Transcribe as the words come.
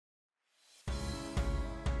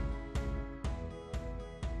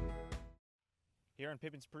Here on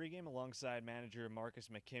Pippins Pregame alongside manager Marcus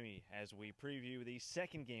McKimmy as we preview the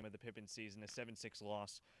second game of the Pippins season, a 7-6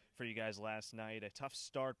 loss for you guys last night. A tough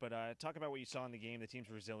start, but talk about what you saw in the game, the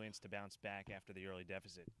team's resilience to bounce back after the early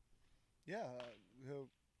deficit. Yeah,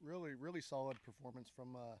 really solid performance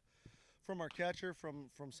from our catcher,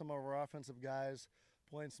 from some of our offensive guys,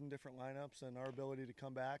 playing some different lineups, and our ability to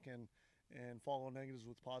come back and follow negatives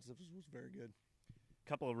with positives was very good.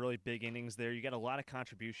 Couple of really big innings there. You got a lot of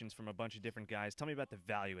contributions from a bunch of different guys. Tell me about the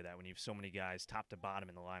value of that when you have so many guys top to bottom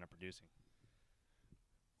in the lineup producing.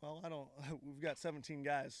 Well, we've got 17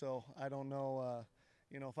 guys, so I don't know,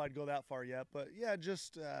 if I'd go that far yet. But yeah,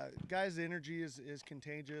 just guys' energy is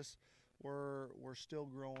contagious. We're still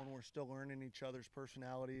growing. We're still learning each other's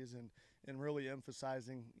personalities and really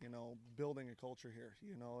emphasizing, building a culture here.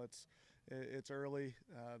 It's early.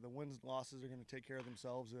 The wins and losses are going to take care of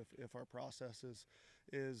themselves if our process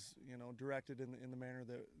is directed in the manner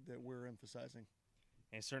that we're emphasizing.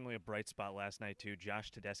 And certainly a bright spot last night, too.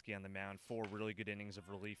 Josh Tedeschi on the mound, 4 really good innings of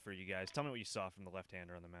relief for you guys. Tell me what you saw from the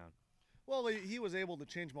left-hander on the mound. Well, he was able to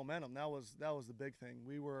change momentum. That was the big thing.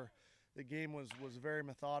 The game was very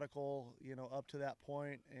methodical, up to that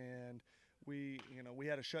point, and we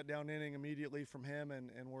had a shutdown inning immediately from him,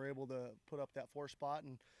 and we're able to put up that 4 spot.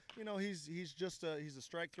 And he's a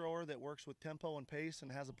strike thrower that works with tempo and pace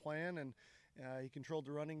and has a plan, and he controlled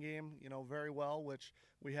the running game, very well, which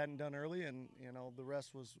we hadn't done early, and the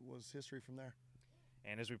rest was history from there.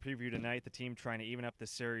 And as we preview tonight, the team trying to even up the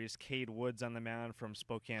series, Cade Woods on the mound from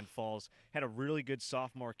Spokane Falls. Had a really good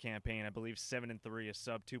sophomore campaign, I believe 7-3, a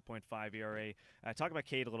sub 2.5 ERA. Talk about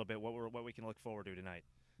Cade a little bit, what we can look forward to tonight.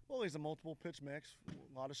 Well, he's a multiple pitch mix,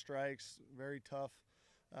 a lot of strikes, very tough,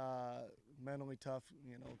 mentally tough,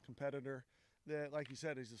 competitor. That, like you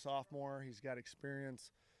said, he's a sophomore, he's got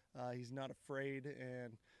experience, he's not afraid,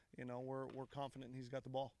 and we're confident he's got the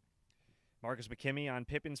ball. Marcus McKimmy on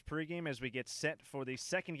Pippins Pregame as we get set for the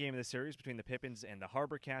second game of the series between the Pippins and the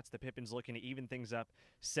HarbourCats. The Pippins looking to even things up,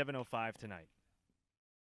 7:05 tonight.